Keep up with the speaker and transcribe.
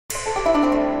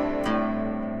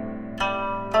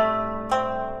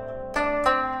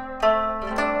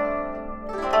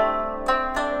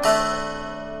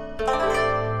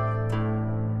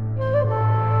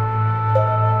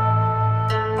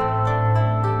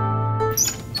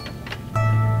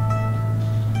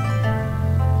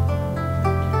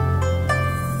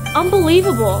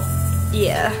Unbelievable.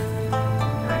 Yeah.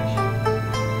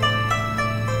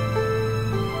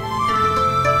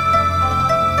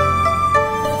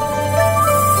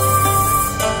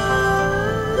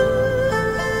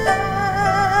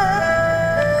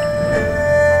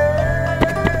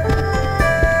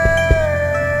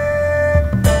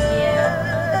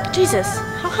 Jesus,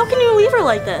 how can you leave her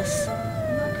like this?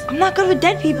 I'm not good with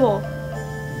dead people.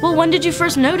 Well, when did you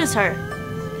first notice her?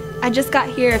 I just got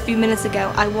here a few minutes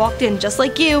ago. I walked in just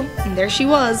like you, and there she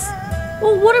was.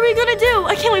 Well, what are we gonna do?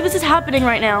 I can't believe this is happening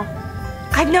right now.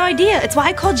 I have no idea. It's why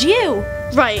I called you.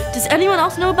 Right, does anyone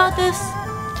else know about this?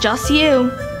 Just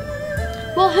you.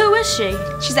 Well, who is she?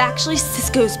 She's actually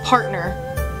Cisco's partner.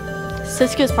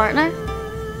 Cisco's partner?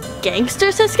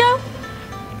 Gangster Cisco?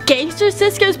 Gangster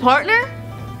Cisco's partner?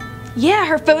 Yeah,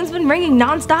 her phone's been ringing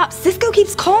nonstop. Cisco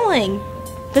keeps calling.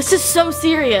 This is so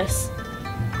serious.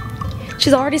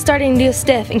 She's already starting to do a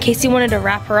stiff in case you wanted to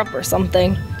wrap her up or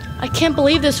something. I can't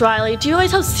believe this, Riley. Do you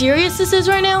realize how serious this is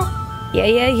right now?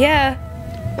 Yeah.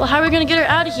 Well, how are we gonna get her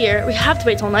out of here? We have to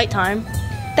wait till nighttime.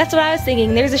 That's what I was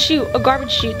thinking. There's a chute, a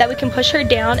garbage chute, that we can push her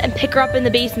down and pick her up in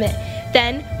the basement.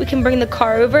 Then we can bring the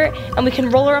car over and we can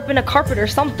roll her up in a carpet or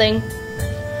something.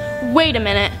 Wait a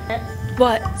minute.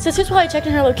 What? Cisco's probably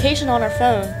checking her location on her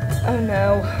phone. Oh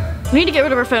no. We need to get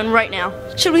rid of her phone right now.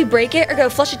 Should we break it or go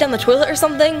flush it down the toilet or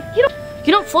something?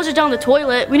 You don't flush it down the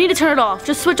toilet. We need to turn it off.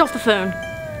 Just switch off the phone.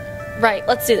 Right,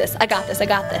 let's do this. I got this.